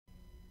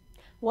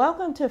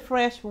Welcome to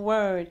Fresh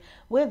Word.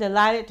 We're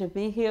delighted to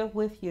be here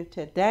with you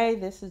today.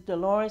 This is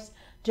Dolores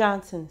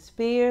Johnson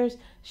Spears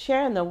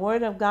sharing the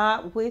Word of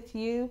God with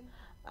you.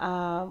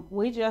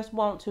 We just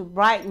want to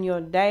brighten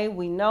your day.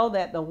 We know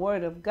that the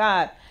Word of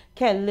God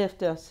can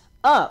lift us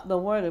up. The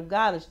Word of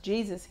God is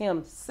Jesus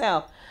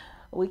Himself.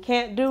 We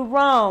can't do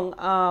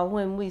wrong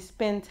when we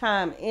spend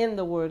time in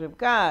the Word of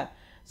God.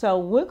 So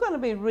we're going to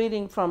be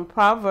reading from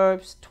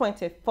Proverbs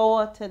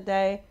 24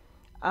 today.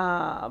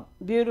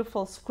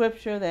 Beautiful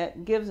scripture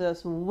that gives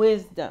us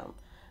wisdom.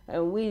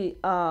 And we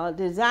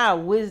desire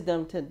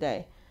wisdom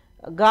today,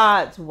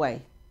 God's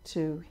way,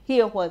 to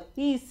hear what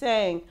He's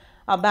saying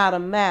about a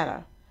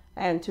matter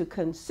and to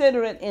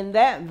consider it in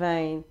that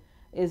vein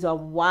is a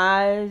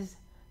wise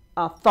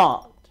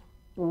thought,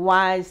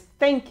 wise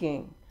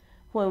thinking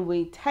when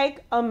we take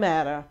a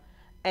matter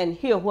and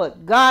hear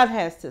what God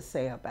has to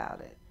say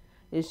about it.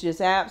 It's just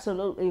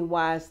absolutely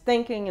wise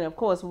thinking. And of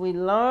course, we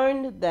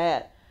learned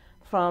that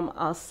from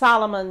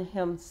Solomon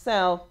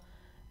himself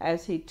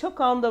as he took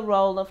on the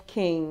role of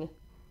king.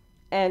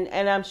 And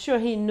I'm sure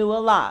he knew a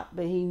lot,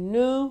 but he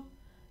knew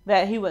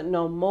that he would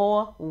know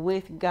more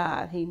with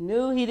God. He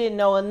knew he didn't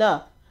know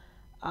enough.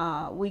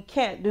 We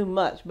can't do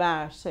much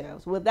by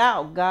ourselves.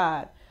 Without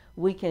God,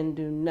 we can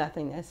do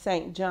nothing. That's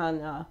St.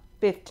 John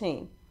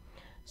 15.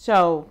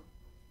 So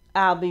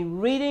I'll be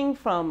reading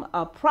from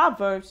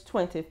Proverbs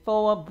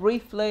 24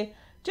 briefly,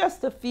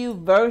 just a few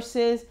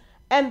verses,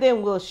 and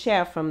then we'll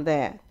share from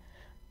that.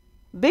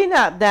 Be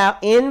not thou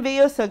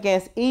envious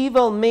against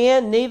evil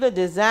men, neither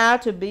desire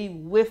to be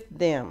with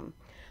them.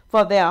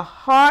 For their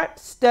heart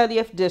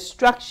studieth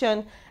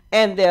destruction,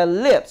 and their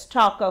lips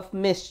talk of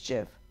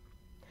mischief.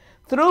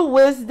 Through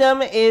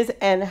wisdom is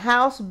an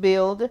house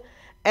built,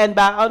 and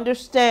by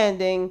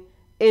understanding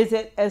is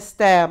it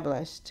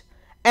established.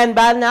 And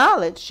by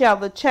knowledge shall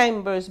the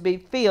chambers be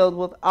filled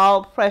with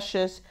all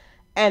precious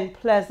and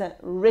pleasant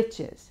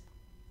riches.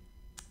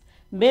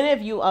 Many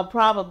of you are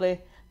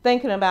probably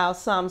thinking about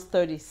Psalms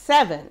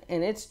 37,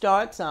 and it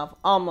starts off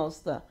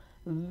almost the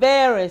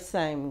very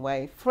same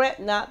way. Fret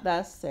not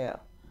thyself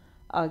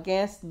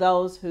against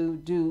those who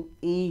do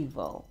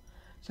evil.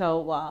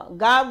 So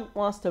God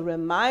wants to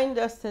remind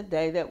us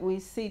today that we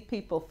see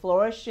people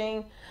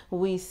flourishing.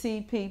 We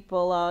see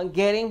people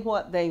getting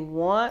what they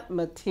want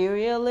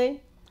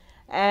materially.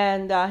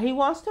 And He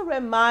wants to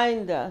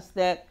remind us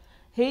that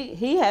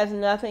He has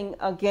nothing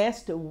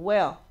against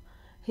wealth.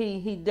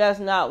 He does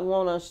not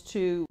want us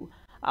to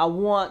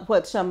want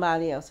what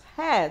somebody else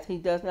has. He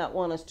does not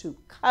want us to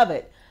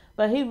covet.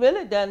 But He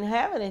really doesn't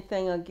have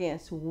anything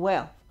against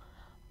wealth.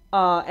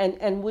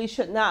 And we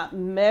should not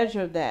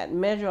measure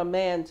a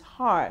man's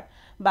heart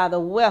by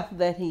the wealth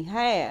that he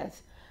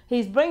has.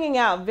 He's bringing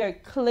out very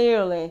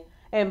clearly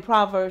in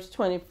Proverbs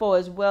 24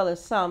 as well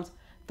as Psalms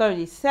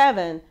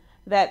 37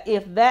 that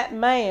if that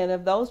man,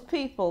 if those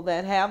people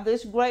that have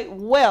this great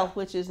wealth,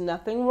 which is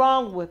nothing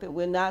wrong with it,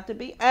 we're not to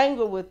be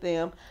angry with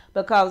them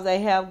because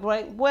they have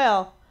great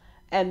wealth,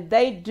 and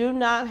they do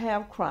not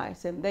have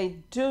Christ, and they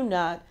do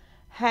not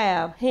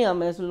have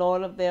Him as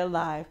Lord of their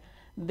life,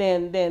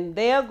 then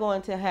they're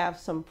going to have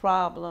some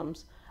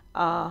problems.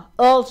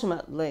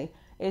 Ultimately,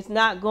 it's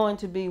not going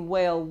to be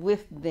well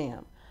with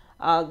them.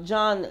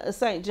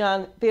 St.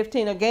 John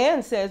 15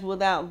 again says,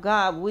 without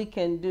God, we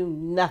can do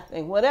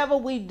nothing. Whatever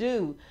we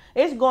do,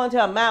 it's going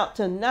to amount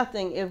to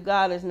nothing if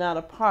God is not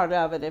a part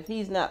of it, if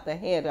He's not the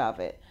head of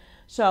it.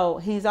 So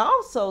He's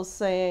also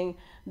saying,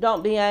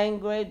 don't be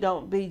angry,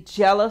 don't be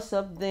jealous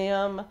of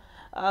them.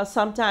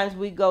 Sometimes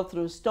we go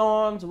through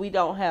storms. We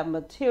don't have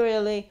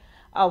materially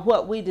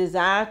what we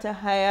desire to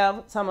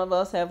have. Some of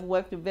us have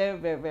worked very,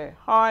 very, very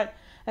hard,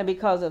 and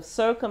because of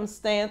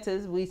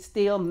circumstances, we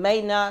still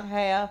may not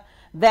have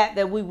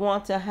that we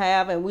want to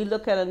have, and we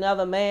look at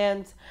another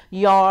man's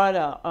yard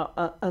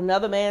or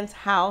another man's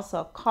house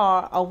or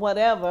car or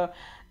whatever,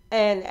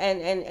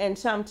 and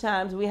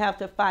sometimes we have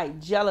to fight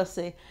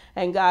jealousy,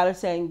 and God is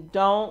saying,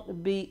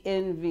 don't be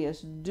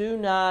envious. Do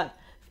not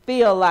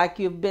feel like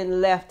you've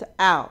been left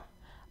out,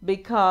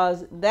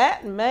 because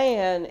that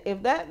man,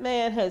 if that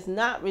man has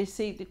not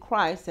received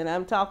Christ, and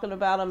I'm talking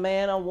about a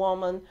man, a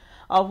woman,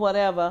 or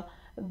whatever,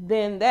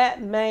 then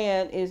that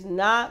man is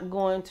not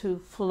going to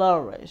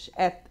flourish.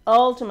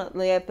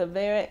 Ultimately, at the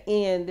very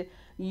end,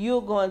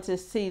 you're going to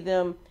see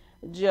them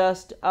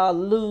just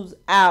lose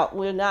out.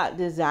 We're not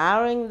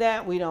desiring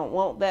that. We don't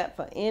want that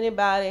for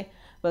anybody.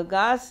 But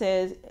God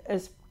says,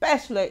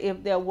 especially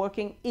if they're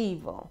working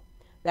evil.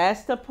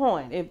 That's the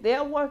point. If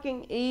they're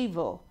working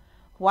evil,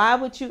 why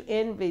would you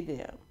envy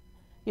them?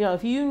 You know,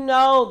 if you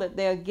know that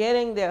they're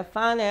getting their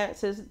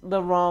finances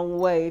the wrong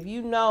way, if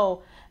you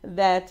know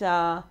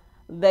that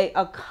they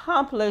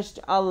accomplished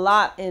a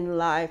lot in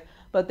life,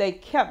 but they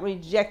kept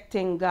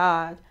rejecting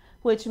God,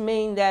 which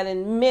means that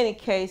in many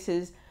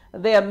cases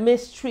they're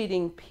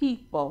mistreating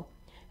people.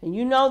 And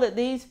you know that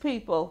these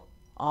people,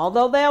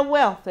 although they're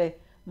wealthy,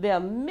 they're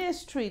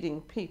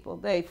mistreating people.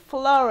 They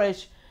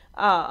flourish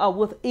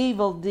with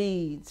evil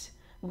deeds.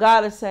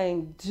 God is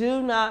saying,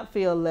 do not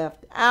feel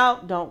left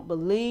out. Don't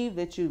believe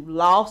that you've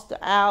lost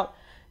out.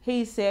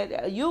 He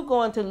said, you're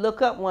going to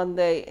look up one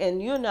day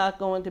and you're not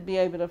going to be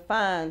able to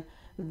find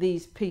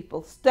these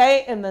people.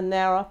 Stay in the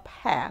narrow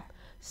path.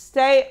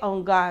 Stay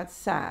on God's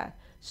side.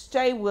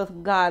 Stay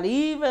with God,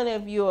 even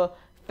if you're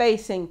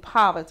facing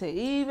poverty,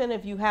 even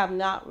if you have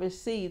not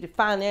received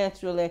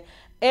financially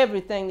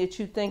everything that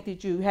you think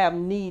that you have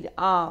need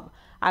of.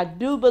 I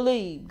do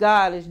believe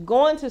God is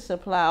going to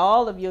supply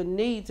all of your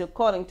needs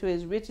according to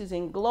his riches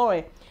and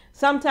glory.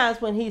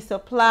 Sometimes when he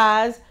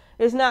supplies,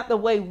 it's not the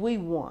way we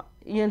want.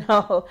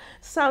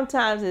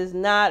 Sometimes it's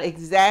not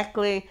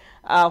exactly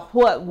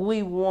what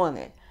we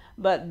wanted.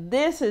 But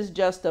this is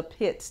just a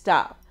pit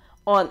stop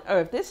on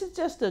earth. This is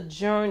just a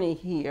journey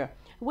here.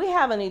 We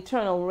have an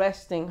eternal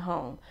resting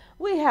home.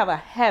 We have a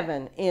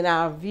heaven in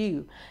our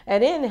view.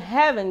 And in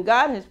heaven,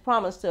 God has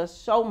promised us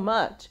so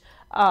much.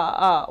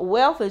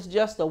 Wealth is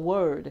just a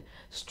word.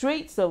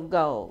 Streets of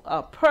gold,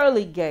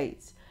 pearly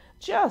gates,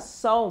 just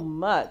so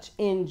much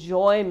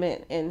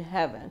enjoyment in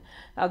heaven.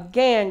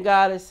 Again,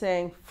 God is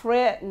saying,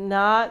 fret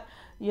not.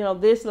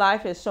 This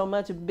life is so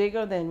much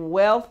bigger than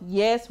wealth.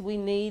 Yes, we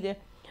need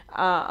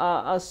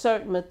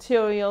certain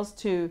materials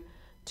to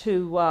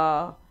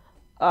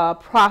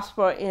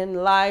prosper in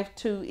life,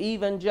 to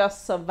even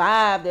just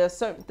survive. There are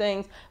certain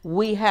things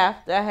we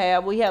have to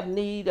have. We have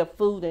need of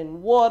food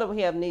and water.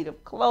 We have need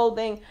of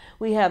clothing.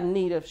 We have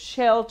need of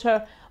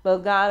shelter. But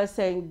God is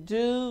saying,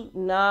 do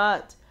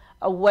not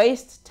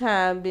waste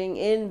time being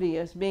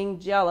envious, being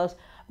jealous,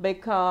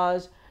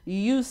 because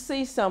you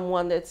see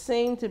someone that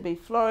seems to be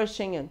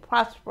flourishing and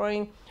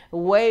prospering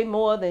way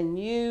more than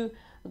you.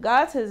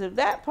 God says, if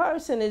that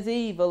person is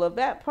evil, if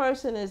that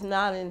person is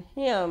not in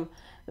him,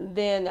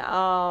 then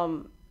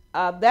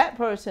that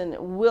person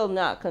will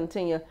not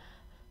continue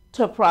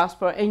to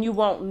prosper, and you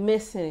won't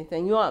miss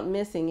anything. You aren't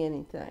missing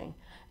anything.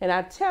 And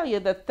I tell you,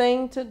 the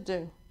thing to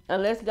do,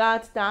 unless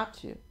God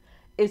stops you,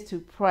 is to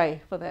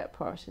pray for that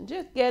person.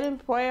 Just get in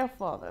prayer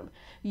for them.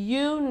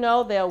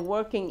 They're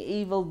working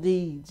evil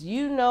deeds.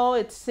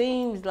 It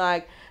seems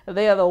like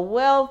they're the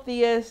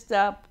wealthiest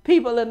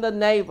people in the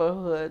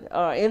neighborhood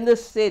or in the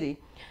city.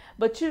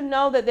 But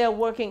that they're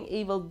working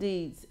evil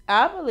deeds.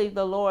 I believe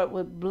the Lord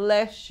would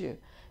bless you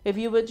if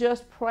you would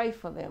just pray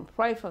for them.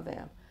 Pray for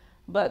them.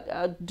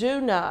 But do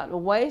not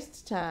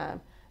waste time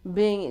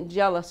being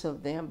jealous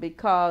of them,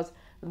 because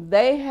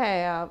they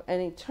have an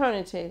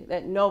eternity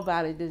that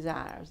nobody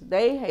desires.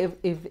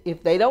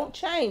 If they don't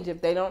change, if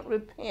they don't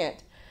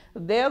repent,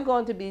 they're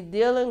going to be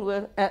dealing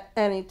with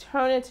an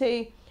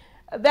eternity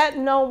that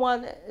no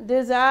one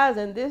desires.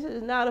 And this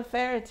is not a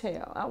fairy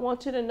tale. I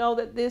want you to know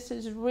that this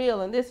is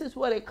real, and this is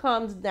what it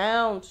comes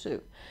down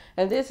to.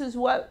 And this is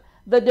what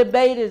the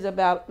debate is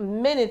about.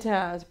 Many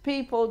times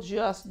people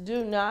just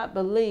do not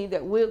believe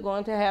that we're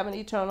going to have an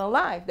eternal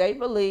life. They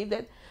believe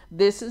that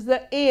this is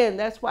the end.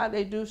 That's why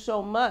they do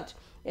so much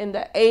in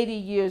the 80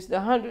 years, the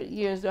 100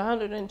 years, the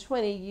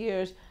 120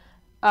 years,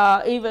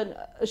 even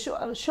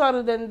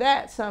shorter than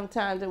that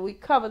sometimes. And we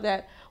cover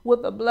that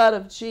with the blood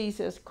of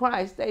Jesus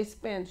Christ. They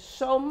spend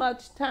so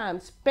much time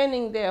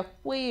spinning their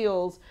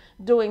wheels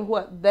doing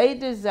what they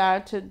desire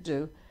to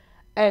do.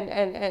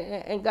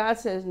 And God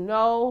says,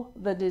 no,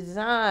 the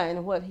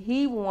design, what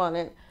he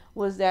wanted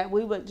was that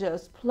we would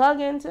just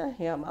plug into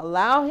him,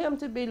 allow him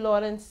to be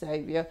Lord and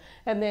Savior,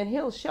 and then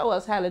he'll show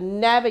us how to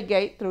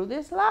navigate through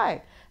this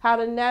life,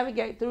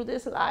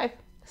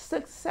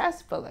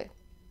 successfully.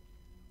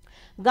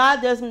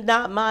 God does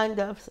not mind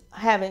us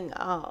having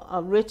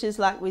riches,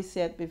 like we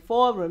said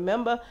before.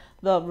 Remember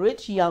the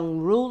rich young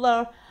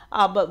ruler,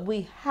 but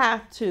we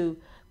have to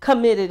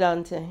commit it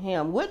unto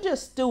him. We're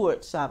just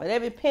stewards of it.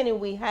 Every penny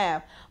we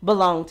have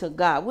belongs to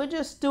God. We're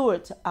just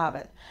stewards of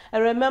it.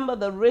 And remember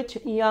the rich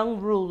young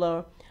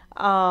ruler,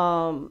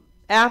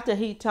 after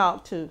he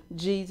talked to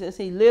Jesus,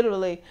 he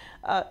literally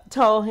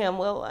told him,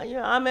 well,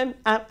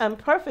 I'm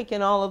perfect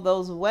in all of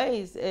those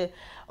ways.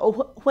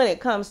 When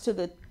it comes to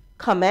the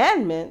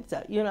commandments,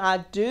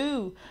 I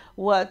do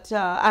what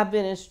I've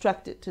been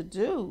instructed to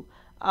do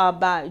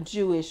by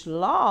Jewish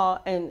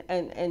law.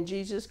 And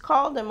Jesus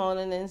called him on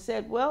it and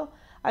said, well,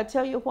 I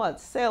tell you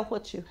what, sell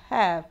what you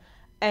have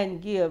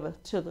and give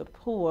to the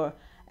poor.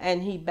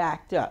 And he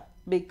backed up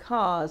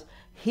because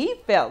he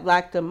felt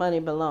like the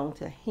money belonged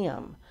to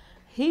him.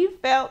 He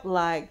felt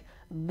like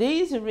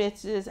these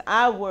riches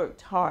I worked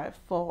hard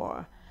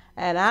for,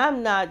 and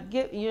I'm not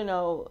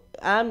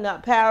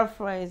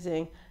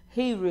paraphrasing.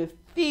 He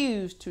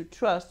refused to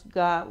trust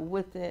God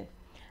with it.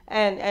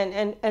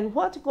 And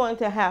what's going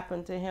to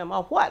happen to him,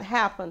 or what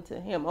happened to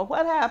him, or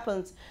what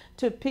happens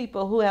to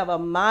people who have a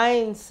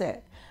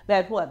mindset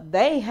that what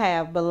they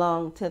have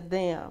belonged to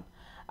them?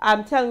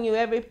 I'm telling you,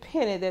 every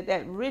penny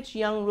that rich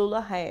young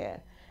ruler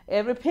had,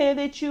 every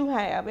penny that you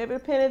have, every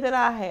penny that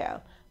I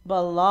have,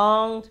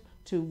 belonged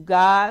to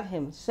God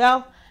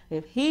himself.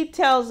 If he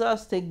tells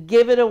us to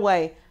give it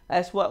away,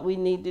 that's what we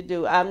need to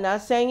do. I'm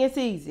not saying it's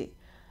easy.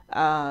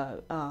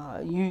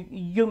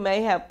 You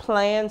may have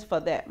plans for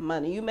that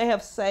money. You may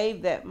have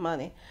saved that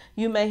money.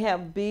 You may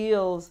have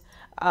bills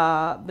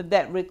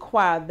that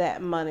require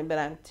that money. But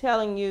I'm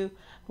telling you,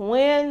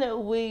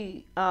 when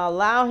we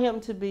allow him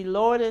to be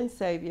Lord and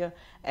Savior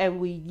and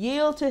we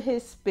yield to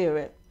his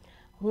Spirit,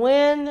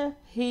 when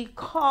he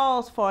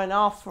calls for an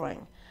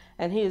offering,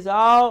 and he has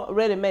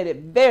already made it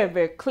very,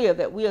 very clear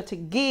that we are to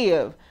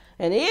give.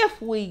 And if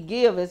we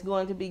give, it's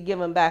going to be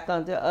given back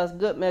unto us.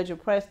 Good measure,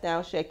 pressed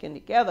down, shaken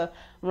together,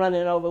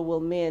 running over will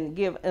men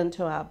give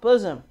into our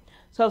bosom.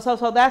 So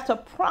that's a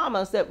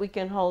promise that we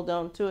can hold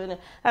on to. And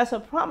that's a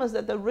promise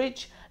that the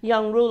rich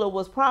young ruler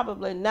was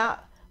probably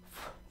not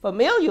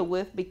familiar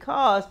with,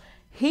 because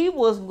he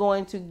was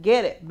going to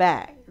get it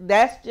back.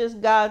 That's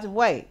just God's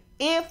way.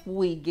 If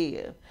we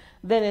give,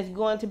 then it's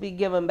going to be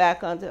given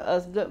back unto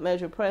us. Good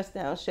measure, pressed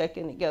down,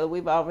 shaken together.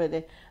 We've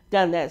already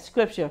done that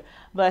scripture.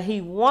 But he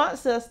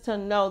wants us to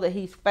know that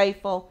he's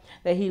faithful,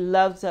 that he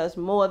loves us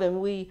more than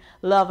we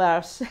love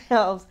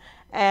ourselves.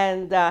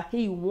 And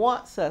he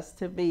wants us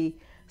to be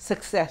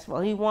successful.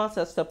 He wants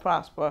us to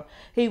prosper.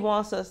 He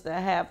wants us to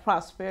have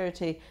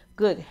prosperity,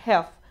 good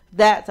health.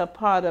 That's a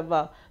part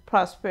of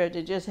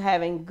prosperity, just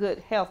having good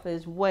health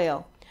as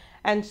well.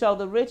 And so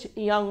the rich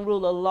young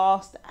ruler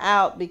lost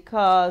out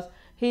because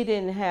he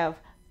didn't have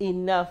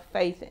enough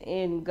faith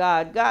in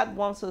God. God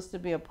wants us to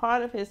be a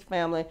part of his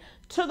family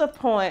to the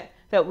point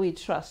that we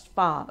trust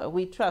Father,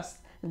 we trust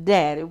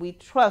Daddy, we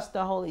trust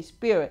the Holy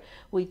Spirit,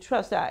 we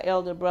trust our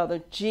elder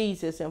brother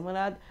Jesus. And when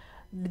I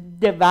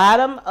divide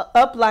them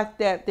up like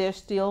that, there's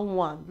still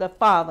one, the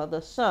Father,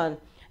 the Son,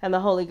 and the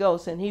Holy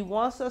Ghost. And he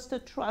wants us to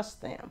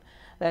trust them,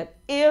 that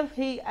if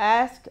he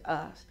asks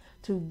us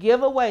to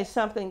give away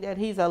something that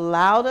he's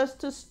allowed us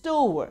to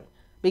steward,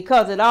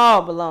 because it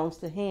all belongs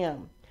to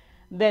him,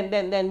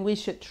 then we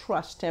should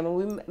trust him. And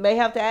we may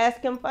have to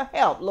ask him for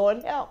help.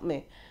 Lord, help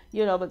me.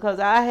 Because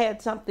I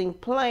had something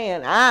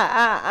planned.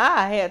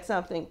 I had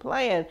something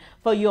planned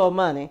for your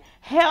money.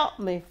 Help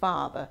me,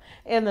 Father,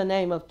 in the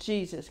name of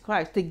Jesus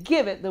Christ, to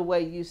give it the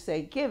way you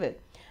say give it.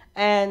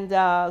 And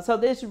so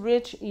this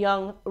rich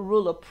young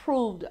ruler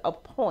proved a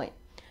point.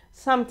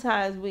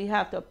 Sometimes we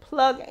have to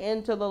plug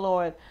into the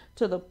Lord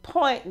to the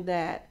point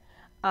that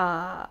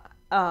our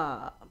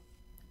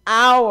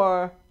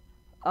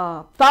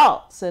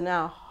thoughts and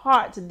our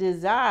heart's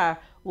desire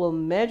will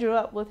measure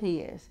up with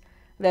his.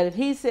 That if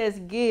he says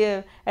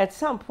give, at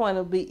some point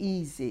it'll be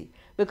easy,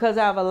 because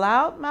I've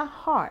allowed my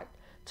heart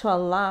to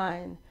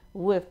align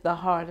with the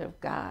heart of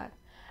God.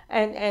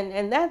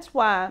 And that's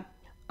why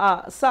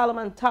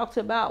Solomon talks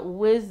about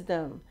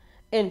wisdom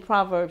in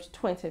Proverbs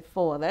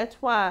 24. That's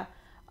why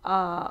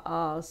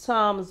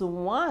Psalms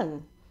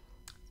 1,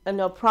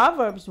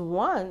 Proverbs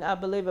 1, I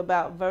believe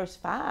about verse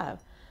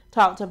 5,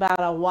 talked about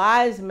a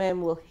wise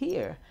man will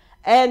hear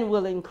and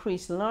will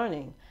increase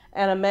learning,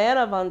 and a man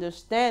of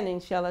understanding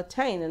shall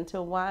attain unto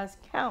wise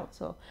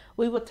counsel.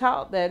 We were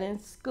taught that in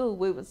school.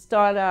 We would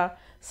start our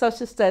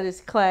social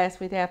studies class.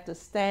 We'd have to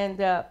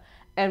stand up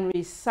and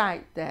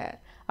recite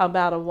that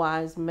about a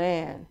wise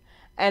man.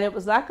 And it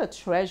was like a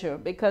treasure,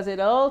 because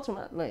it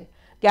ultimately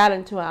got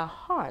into our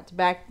hearts.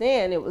 Back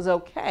then, it was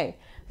okay.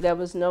 There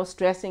was no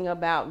stressing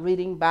about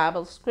reading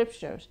Bible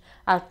scriptures.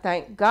 I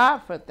thank God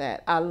for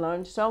that. I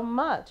learned so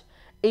much,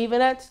 even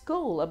at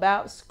school,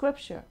 about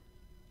scripture.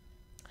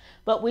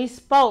 But we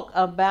spoke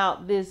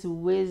about this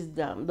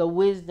wisdom, the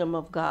wisdom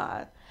of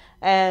God,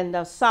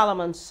 and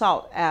Solomon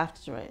sought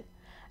after it.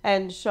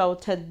 And so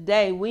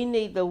today we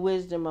need the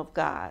wisdom of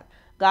God.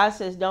 God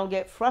says don't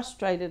get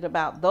frustrated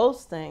about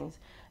those things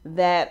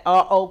that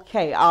are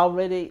okay,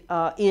 already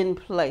in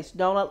place.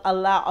 Don't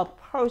allow a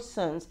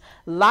person's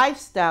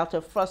lifestyle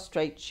to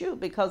frustrate you,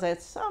 because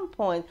at some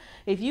point,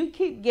 if you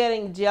keep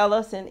getting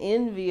jealous and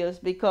envious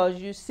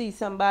because you see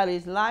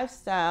somebody's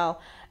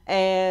lifestyle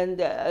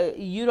and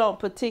you don't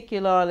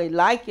particularly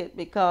like it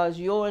because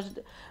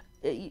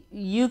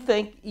you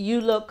think you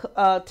look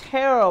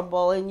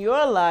terrible in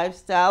your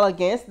lifestyle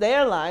against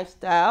their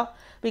lifestyle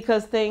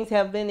because things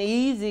have been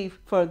easy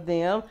for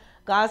them,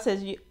 God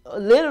says,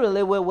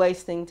 literally, we're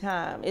wasting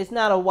time. It's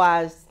not a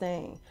wise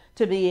thing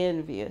to be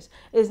envious.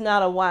 It's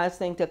not a wise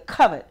thing to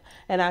covet.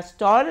 And I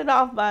started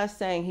off by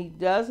saying he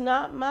does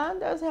not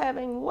mind us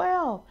having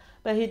wealth,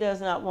 but he does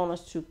not want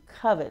us to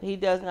covet. He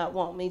does not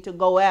want me to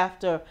go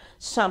after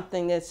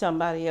something that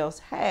somebody else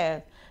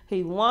has.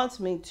 He wants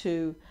me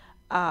to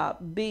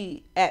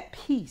be at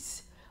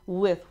peace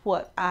with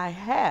what I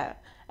have.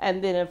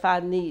 And then if I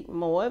need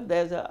more, if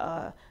there's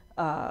a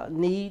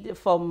need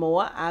for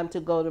more, I'm to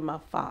go to my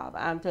Father.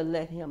 I'm to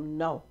let him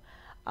know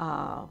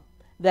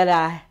that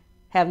I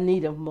have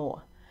need of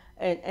more,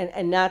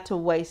 and not to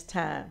waste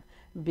time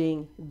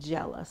being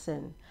jealous.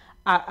 And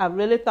I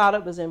really thought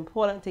it was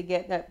important to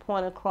get that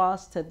point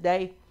across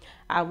today.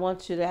 I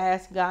want you to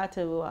ask God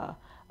to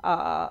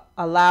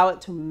allow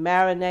it to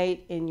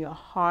marinate in your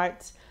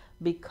hearts,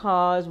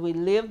 because we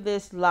live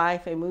this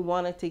life and we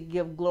want it to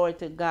give glory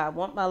to God. I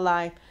want my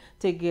life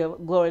to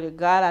give glory to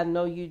God. I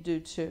know you do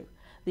too.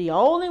 The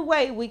only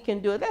way we can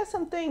do it, there's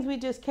some things we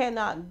just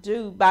cannot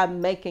do by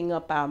making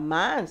up our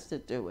minds to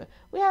do it.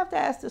 We have to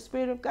ask the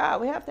Spirit of God.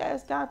 We have to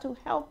ask God to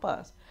help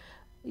us.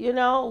 We're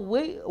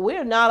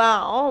not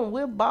our own.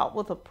 We're bought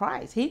with a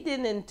price. He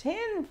didn't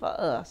intend for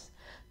us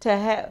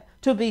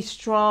to be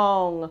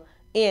strong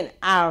in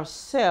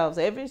ourselves.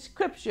 Every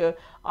scripture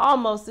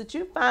almost that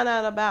you find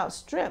out about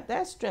strength,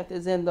 that strength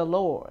is in the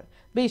Lord.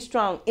 Be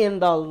strong in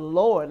the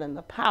Lord and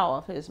the power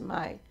of his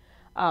might.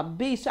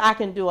 I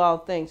can do all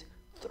things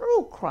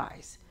through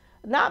Christ,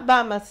 not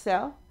by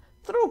myself,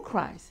 through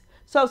Christ.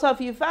 So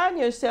if you find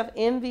yourself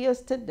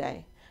envious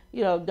today,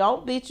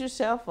 don't beat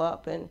yourself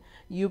up, and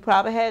you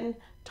probably hadn't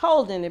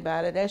told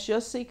anybody. That's your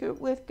secret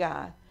with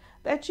God.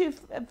 That you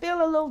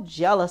feel a little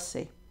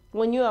jealousy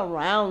when you're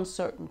around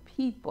certain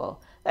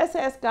people. Let's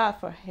ask God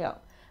for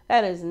help.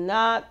 That is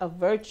not a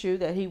virtue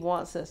that he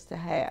wants us to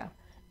have.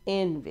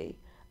 Envy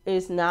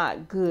is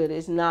not good.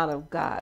 It's not of God.